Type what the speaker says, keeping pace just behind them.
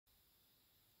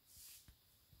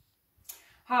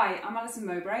Hi, I'm Alison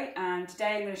Mowbray and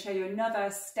today I'm going to show you another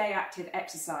stay active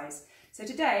exercise. So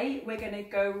today we're going to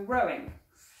go rowing.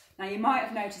 Now you might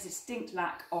have noticed a distinct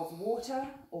lack of water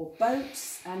or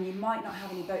boats, and you might not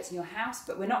have any boats in your house,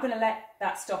 but we're not going to let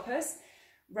that stop us.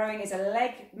 Rowing is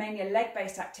mainly a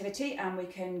leg-based activity, and we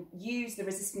can use the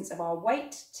resistance of our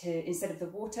weight instead of the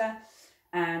water,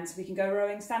 and we can go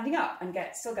rowing standing up and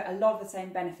still get a lot of the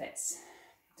same benefits.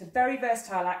 It's a very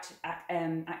versatile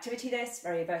activity,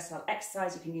 very versatile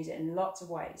exercise. You can use it in lots of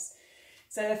ways.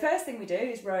 So the first thing we do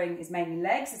is rowing is mainly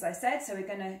legs, as I said, so we're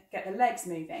going to get the legs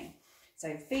moving.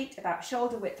 So feet about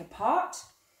shoulder width apart,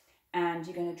 and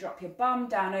you're going to drop your bum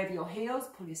down over your heels,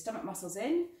 pull your stomach muscles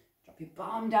in, drop your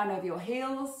bum down over your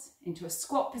heels into a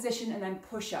squat position and then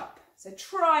push up. So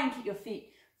try and keep your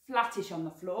feet flattish on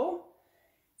the floor.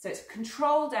 So it's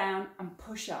control down and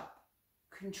push up.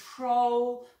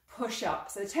 Control, push up.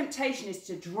 So the temptation is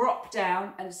to drop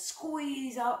down and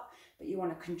squeeze up, but you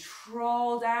want to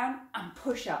control down and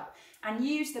push up and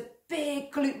use the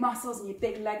big glute muscles and your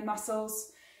big leg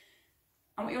muscles.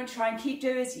 And what you want to try and keep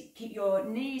doing is keep your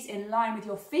knees in line with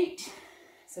your feet.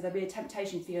 So there'll be a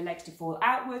temptation for your legs to fall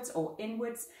outwards or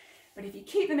inwards. But if you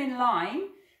keep them in line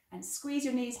and squeeze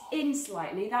your knees in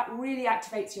slightly, that really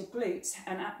activates your glutes,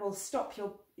 and that will stop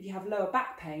if you have lower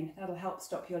back pain, that'll help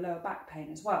stop your lower back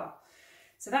pain as well.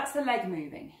 So that's the leg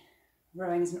moving.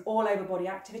 Rowing is an all over body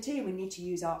activity and we need to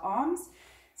use our arms.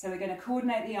 So we're going to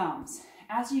coordinate the arms.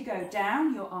 As you go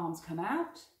down, your arms come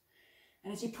out,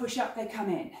 and as you push up, they come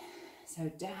in.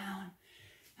 So down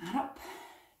and up,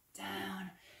 down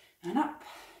and up.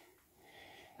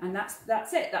 And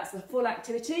that's it, that's the full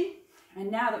activity.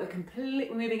 And now that we're completely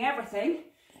moving everything,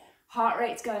 heart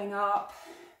rate's going up,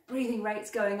 breathing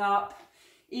rate's going up,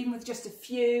 even with just a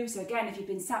few. So again, if you've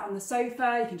been sat on the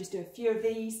sofa, you can just do a few of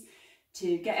these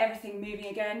to get everything moving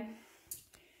again.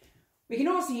 We can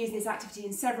also use this activity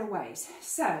in several ways.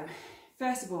 So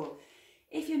first of all,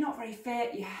 if you're not very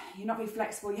fit, you're not very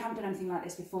flexible, you haven't done anything like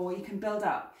this before, you can build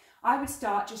up. I would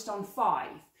start just on 5.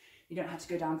 You don't have to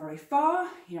go down very far,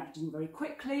 you don't have to do it very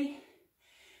quickly.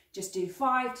 Just do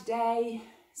 5 today,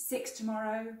 6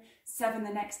 tomorrow, 7 the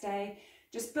next day.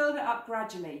 Just build it up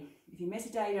gradually. If you miss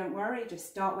a day, don't worry, just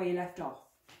start where you left off.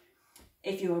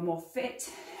 If you're more fit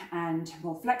and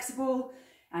more flexible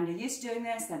and you're used to doing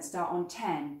this, then start on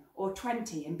 10 or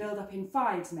 20 and build up in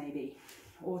 5s maybe.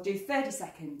 Or do 30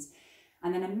 seconds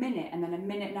and then a minute and then a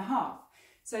minute and a half.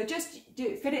 So just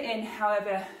fit it in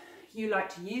however you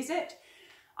like to use it.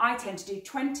 I tend to do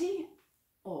 20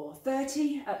 or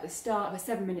 30 at the start of a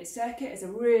 7-minute circuit as a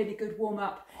really good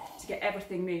warm-up to get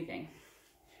everything moving.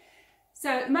 So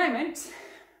at the moment,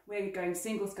 we're going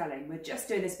single sculling. We're just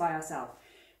doing this by ourselves.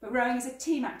 But rowing is a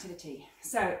team activity.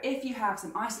 So if you have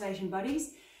some isolation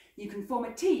buddies, you can form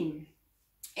a team.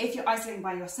 If you're isolating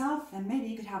by yourself, then maybe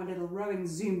you could have a little rowing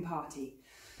Zoom party.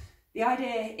 The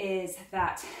idea is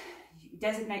that you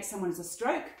designate someone as a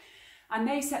stroke and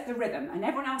they set the rhythm, and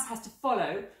everyone else has to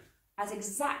follow as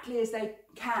exactly as they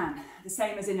can, the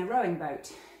same as in a rowing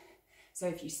boat. So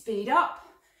if you speed up,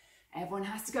 everyone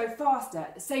has to go faster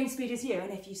at the same speed as you,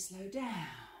 and if you slow down,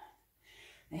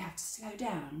 they have to slow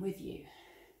down with you.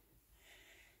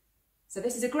 So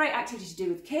this is a great activity to do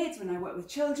with kids. When I work with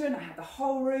children, I have the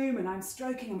whole room and I'm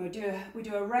stroking, and we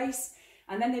do a race,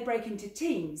 and then they break into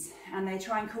teams and they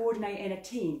try and coordinate in a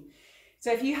team.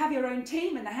 So if you have your own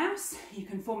team in the house, you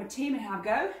can form a team and have a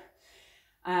go.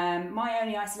 My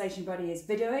only isolation buddy is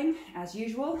videoing, as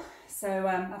usual, so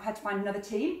I've had to find another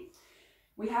team.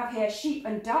 We have here sheep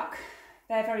and duck.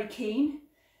 They're very keen.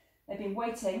 They've been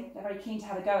waiting. They're very keen to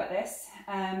have a go at this.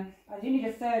 I do need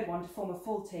a third one to form a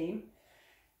full team.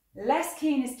 Less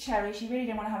keen is Cherry. She really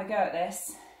didn't want to have a go at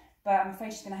this, but I'm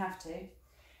afraid she's going to have to.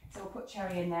 So we'll put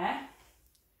Cherry in there.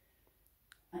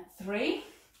 At 3.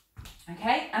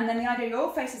 Okay, and then the idea, you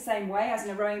all face the same way as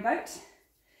in a rowing boat.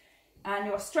 And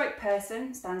your stroke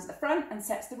person stands at the front and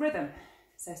sets the rhythm.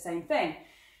 So same thing.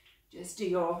 Just do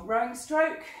your rowing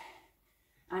stroke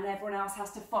and everyone else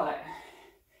has to follow.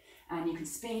 And you can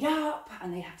speed up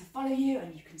and they have to follow you,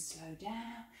 and you can slow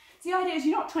down. So the idea is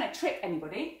you're not trying to trick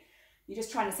anybody. You're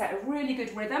just trying to set a really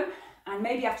good rhythm, and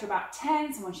maybe after about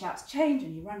 10, someone shouts change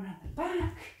and you run around the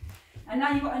back. And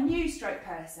now you've got a new stroke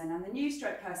person, and the new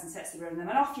stroke person sets the rhythm,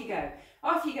 and off you go.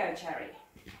 Off you go, Cherry.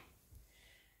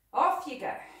 Off you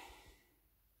go.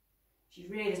 She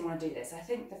really doesn't want to do this. I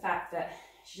think the fact that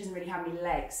she doesn't really have any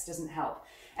legs doesn't help.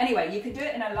 Anyway, you can do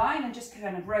it in a line and just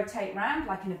kind of rotate round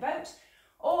like in a boat.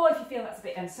 Or if you feel that's a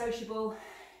bit unsociable,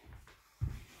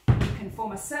 you can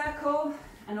form a circle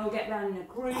and all get round in a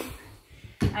group.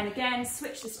 And again,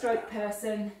 switch the stroke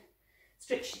person,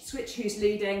 switch who's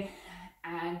leading,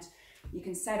 and you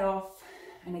can set off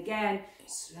And again,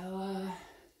 slower,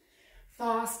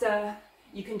 faster.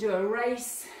 You can do a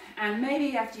race, and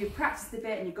maybe after you've practiced a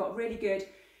bit and you've got really good,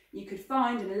 you could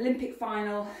find an Olympic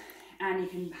final and you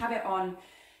can have it on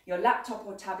your laptop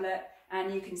or tablet,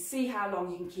 and you can see how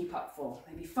long you can keep up for.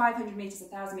 Maybe 500 metres,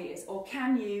 1,000 metres, or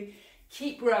can you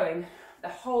keep rowing the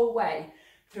whole way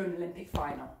through an Olympic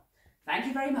final? Thank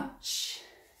you very much.